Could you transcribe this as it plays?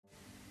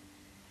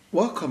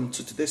Welcome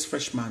to today's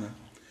Fresh Manna.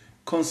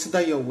 Consider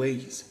your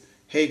ways.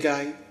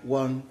 Haggai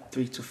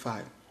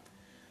 1:3-5.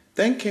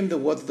 Then came the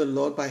word of the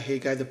Lord by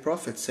Haggai the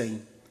prophet,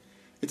 saying,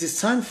 It is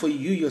time for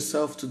you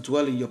yourself to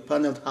dwell in your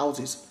paneled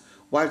houses,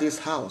 while this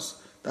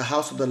house, the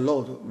house of the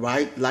Lord,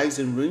 lies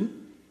in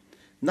ruin.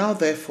 Now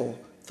therefore,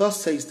 thus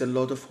says the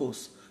Lord of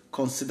hosts,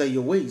 consider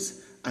your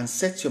ways and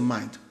set your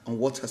mind on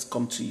what has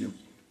come to you.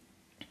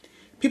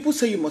 People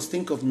say you must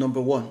think of number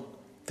one.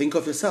 Think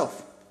of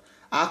yourself.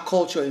 Our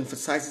culture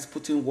emphasizes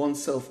putting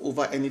oneself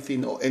over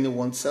anything or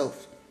anyone's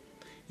self.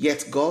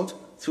 Yet God,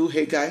 through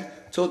Haggai,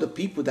 told the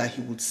people that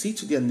he would see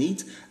to their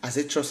needs as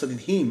they trusted in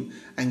him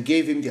and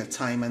gave him their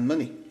time and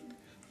money.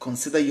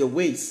 Consider your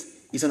ways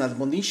is an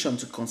admonition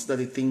to consider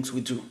the things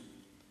we do.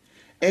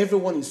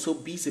 Everyone is so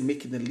busy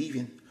making a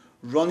living,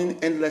 running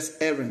endless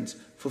errands,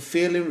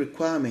 fulfilling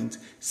requirements,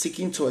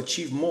 seeking to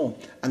achieve more,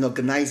 and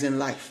organizing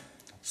life.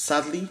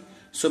 Sadly,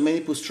 so many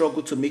people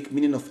struggle to make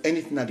meaning of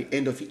anything at the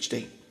end of each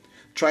day,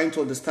 trying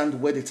to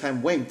understand where the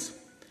time went.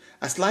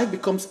 As life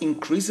becomes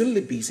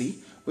increasingly busy,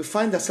 we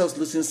find ourselves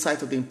losing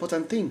sight of the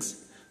important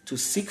things: to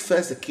seek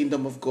first the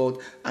kingdom of God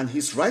and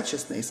his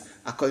righteousness,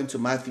 according to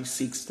Matthew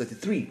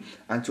 6:33,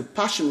 and to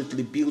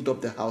passionately build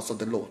up the house of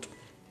the Lord.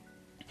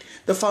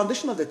 The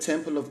foundation of the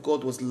temple of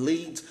God was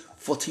laid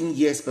 14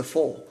 years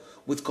before,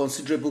 with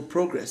considerable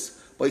progress,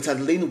 but it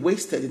had lain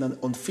wasted in an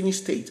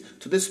unfinished state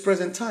to this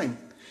present time.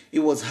 It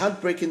was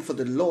heartbreaking for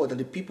the Lord that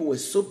the people were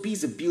so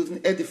busy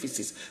building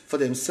edifices for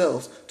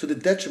themselves to the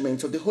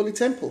detriment of the holy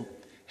temple.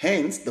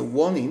 Hence, the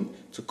warning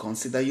to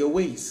consider your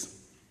ways.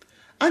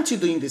 Aren't you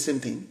doing the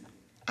same thing?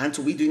 Aren't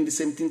we doing the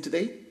same thing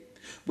today?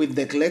 We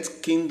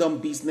neglect kingdom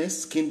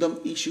business, kingdom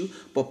issue,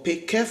 but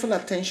pay careful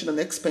attention and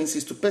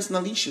expenses to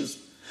personal issues.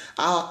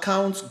 Our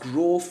accounts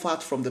grow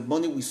fat from the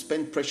money we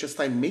spend precious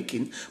time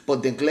making,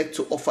 but neglect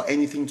to offer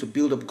anything to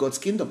build up God's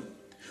kingdom.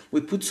 We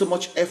put so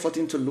much effort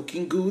into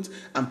looking good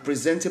and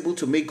presentable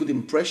to make good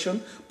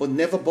impression, but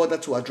never bother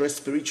to address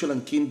spiritual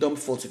and kingdom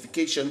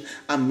fortification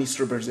and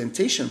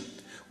misrepresentation.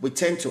 We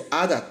tend to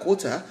add a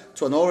quota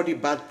to an already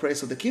bad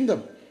press of the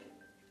kingdom.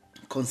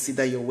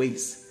 Consider your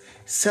ways.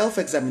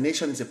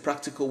 Self-examination is a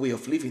practical way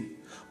of living,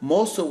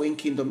 more so when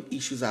kingdom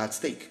issues are at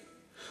stake.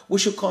 We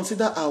should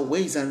consider our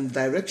ways and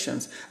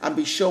directions and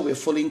be sure we're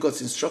following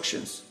God's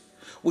instructions.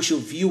 We should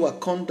view our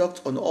conduct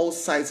on all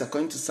sides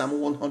according to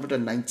Psalm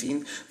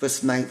 119 verse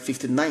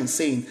 59,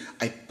 saying,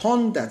 I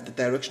pondered the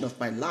direction of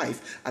my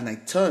life and I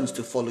turned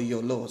to follow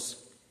your laws.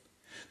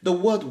 The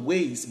word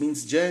ways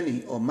means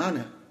journey or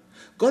manner.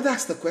 God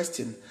asked the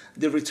question,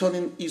 the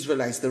returning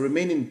Israelites, the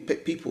remaining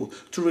people,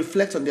 to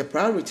reflect on their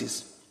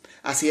priorities.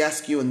 As he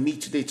asks you and me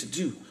today to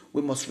do,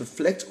 we must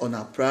reflect on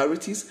our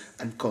priorities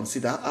and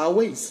consider our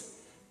ways.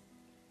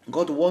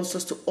 God wants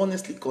us to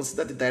honestly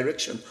consider the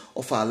direction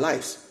of our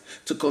lives,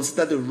 to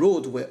consider the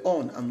road we're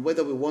on and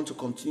whether we want to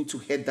continue to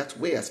head that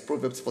way, as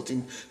Proverbs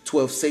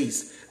 14:12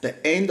 says.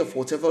 The end of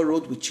whatever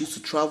road we choose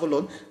to travel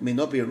on may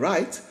not be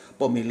right,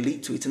 but may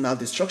lead to eternal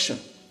destruction.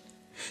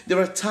 There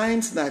are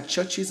times in our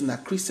churches, in our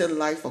Christian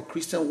life or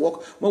Christian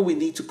walk, when we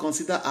need to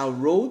consider our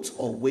roads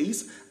or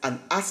ways and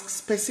ask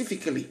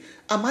specifically,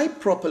 am I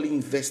properly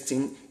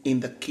investing in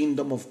the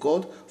kingdom of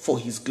God for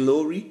his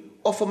glory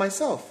or for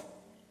myself?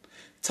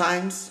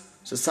 Times,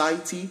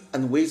 society,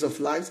 and ways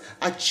of life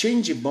are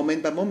changing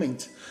moment by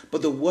moment,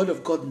 but the word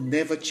of God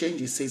never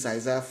changes, says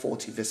Isaiah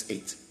 40 verse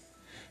 8.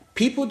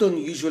 People don't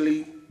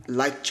usually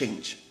like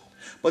change,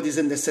 but it's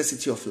a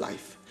necessity of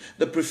life.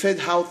 They preferred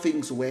how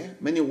things were.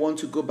 Many want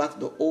to go back to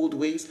the old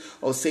ways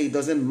or say it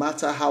doesn't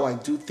matter how I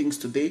do things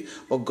today,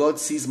 but God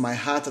sees my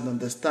heart and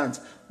understands.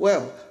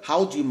 Well,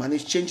 how do you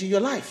manage changing your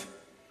life?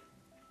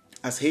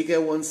 As Haggai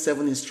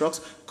 1:7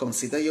 instructs,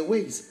 consider your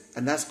ways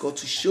and ask God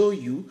to show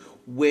you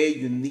where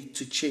you need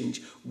to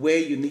change, where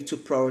you need to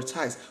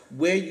prioritize,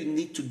 where you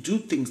need to do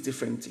things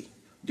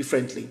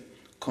differently.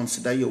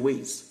 Consider your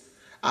ways.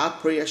 Our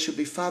prayer should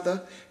be,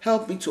 Father,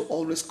 help me to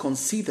always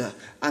consider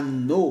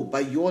and know by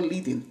your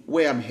leading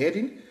where I'm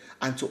heading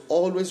and to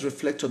always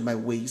reflect on my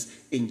ways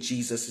in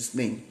Jesus'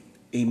 name.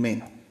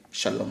 Amen.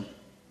 Shalom.